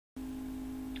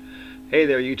Hey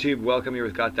there, YouTube. Welcome. Here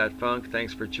with Got That Funk.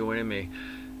 Thanks for joining me.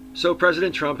 So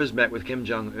President Trump has met with Kim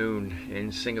Jong-un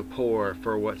in Singapore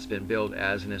for what's been billed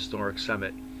as an historic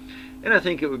summit. And I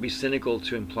think it would be cynical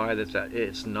to imply that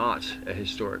it's not a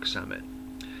historic summit.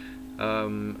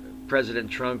 President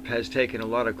Trump has taken a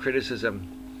lot of criticism,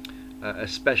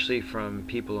 especially from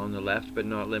people on the left, but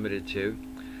not limited to,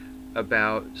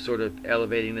 about sort of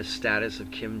elevating the status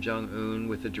of Kim Jong-un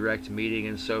with the direct meeting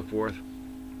and so forth.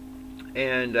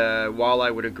 And while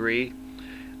I would agree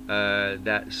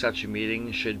that such a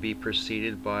meeting should be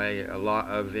preceded by a lot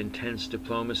of intense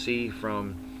diplomacy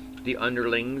from the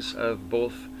underlings of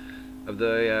both of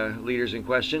the leaders in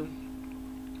question,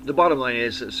 the bottom line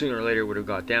is that sooner or later it would have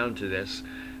got down to this.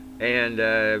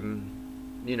 And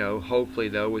you know, hopefully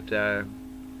though, with the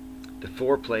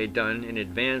foreplay done in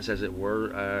advance, as it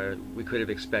were, we could have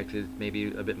expected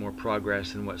maybe a bit more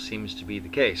progress than what seems to be the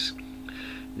case.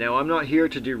 Now, I'm not here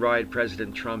to deride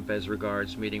President Trump as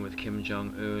regards meeting with Kim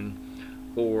Jong-un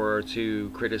or to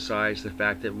criticize the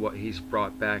fact that what he's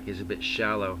brought back is a bit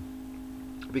shallow,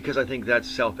 because I think that's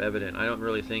self-evident. I don't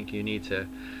really think you need to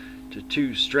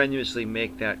too strenuously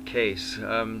make that case.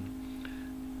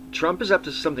 Trump is up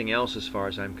to something else as far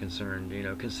as I'm concerned. You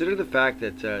know, consider the fact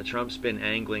that Trump's been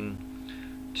angling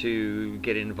to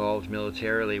get involved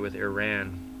militarily with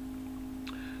Iran.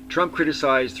 Trump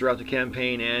criticized throughout the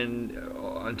campaign and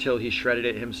until he shredded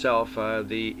it himself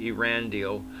the Iran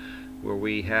deal, where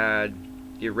we had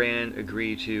Iran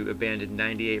agree to abandon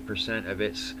 98% of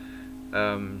its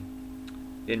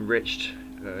enriched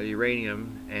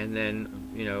uranium, and then,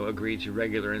 you know, agree to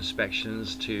regular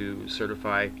inspections to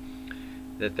certify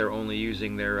that they're only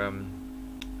using their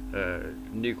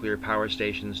nuclear power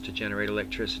stations to generate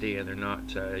electricity, and they're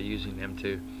not using them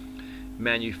to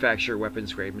manufacture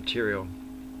weapons grade material.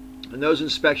 And those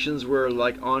inspections were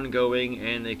like ongoing,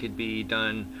 and they could be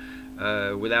done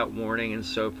without warning and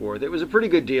so forth. It was a pretty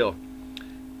good deal,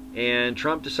 and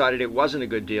Trump decided it wasn't a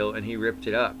good deal, and he ripped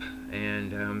it up.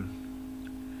 And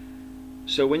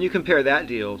so when you compare that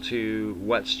deal to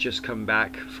what's just come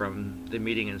back from the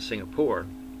meeting in Singapore,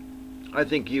 I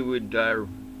think you would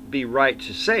be right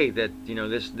to say that, you know,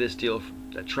 this deal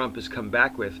that Trump has come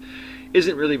back with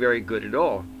isn't really very good at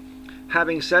all.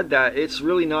 Having said that, it's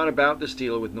really not about this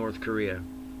deal with North Korea.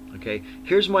 Okay,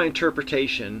 here's my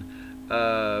interpretation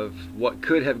of what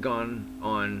could have gone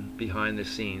on behind the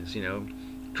scenes. You know,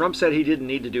 Trump said he didn't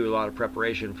need to do a lot of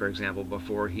preparation, for example,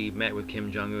 before he met with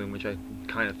Kim Jong-un, which I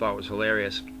kind of thought was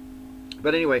hilarious.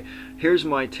 But anyway, here's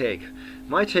my take.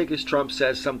 My take is Trump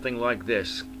says something like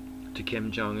this to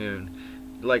Kim Jong-un.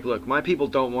 Like, look, my people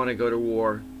don't want to go to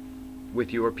war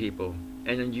with your people,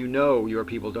 and you know your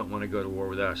people don't want to go to war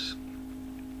with us.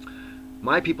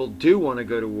 My people do want to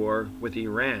go to war with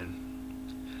Iran.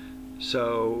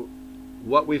 So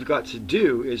what we've got to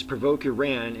do is provoke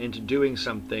Iran into doing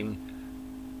something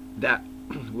that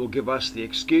will give us the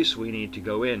excuse we need to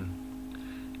go in.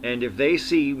 And if they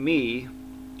see me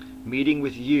meeting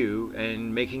with you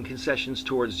and making concessions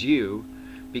towards you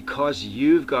because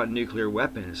you've got nuclear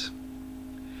weapons,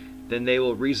 then they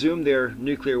will resume their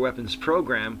nuclear weapons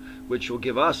program, which will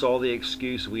give us all the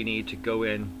excuse we need to go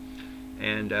in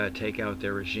and take out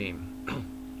their regime.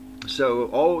 So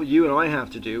all you and I have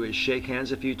to do is shake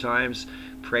hands a few times,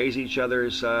 praise each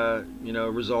other's you know,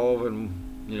 resolve and,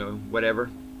 you know, whatever,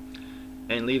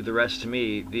 and leave the rest to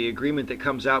me. The agreement that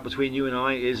comes out between you and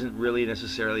I isn't really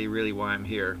necessarily why I'm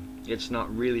here. It's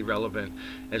not really relevant.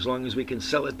 As long as we can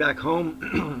sell it back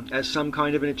home as some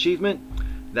kind of an achievement,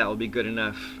 that will be good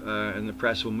enough, and the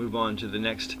press will move on to the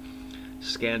next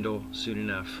scandal soon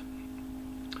enough.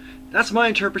 That's my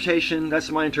interpretation. That's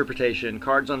my interpretation.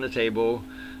 Cards on the table.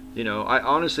 You know, I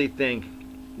honestly think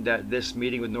that this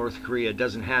meeting with North Korea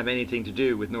doesn't have anything to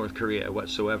do with North Korea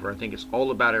whatsoever. I think it's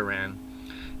all about Iran.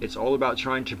 It's all about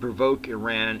trying to provoke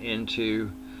Iran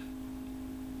into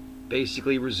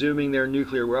basically resuming their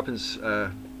nuclear weapons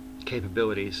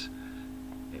capabilities,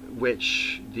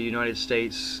 which the United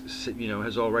States, you know,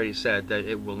 has already said that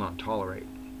it will not tolerate.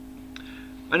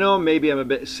 I know maybe I'm a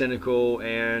bit cynical,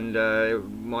 and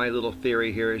my little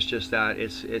theory here is just that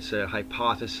it's a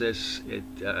hypothesis. It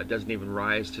doesn't even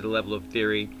rise to the level of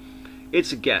theory.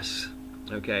 It's a guess.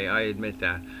 Okay, I admit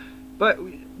that. But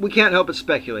we can't help but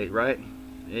speculate, right?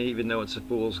 Even though it's a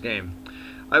fool's game.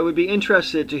 I would be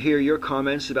interested to hear your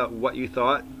comments about what you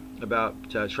thought about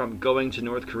Trump going to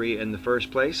North Korea in the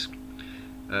first place,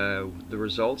 the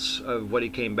results of what he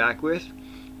came back with.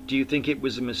 Do you think it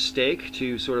was a mistake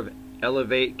to sort of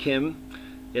elevate Kim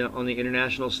on the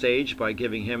international stage by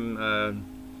giving him,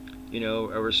 you know,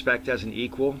 a respect as an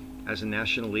equal, as a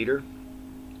national leader?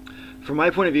 from my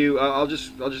point of view, I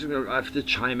have to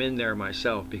chime in there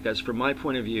myself, because from my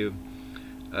point of view,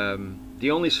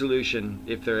 the only solution,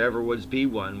 if there ever would be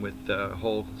one, with the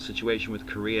whole situation with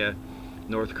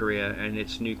North Korea and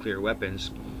its nuclear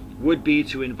weapons, would be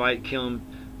to invite Kim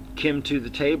to the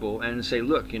table and say,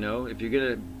 look, if you're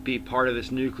going to be part of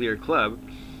this nuclear club,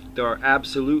 there are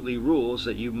absolutely rules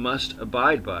that you must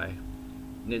abide by.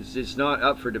 It's not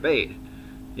up for debate.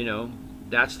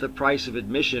 That's the price of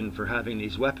admission for having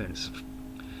these weapons.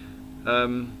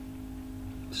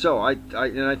 So I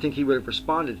think he would have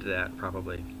responded to that,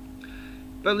 probably.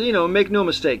 But make no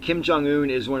mistake, Kim Jong-un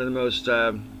is one of the most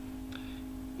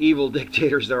evil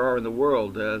dictators there are in the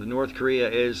world. North Korea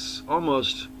is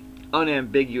almost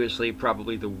unambiguously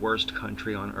probably the worst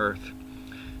country on earth,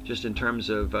 just in terms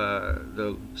of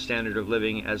the standard of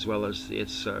living, as well as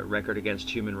its record against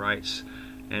human rights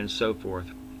and so forth.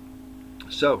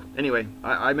 So anyway,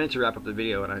 I meant to wrap up the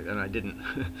video, and I didn't.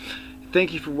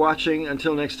 Thank you for watching.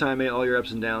 Until next time, may all your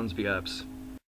ups and downs be ups.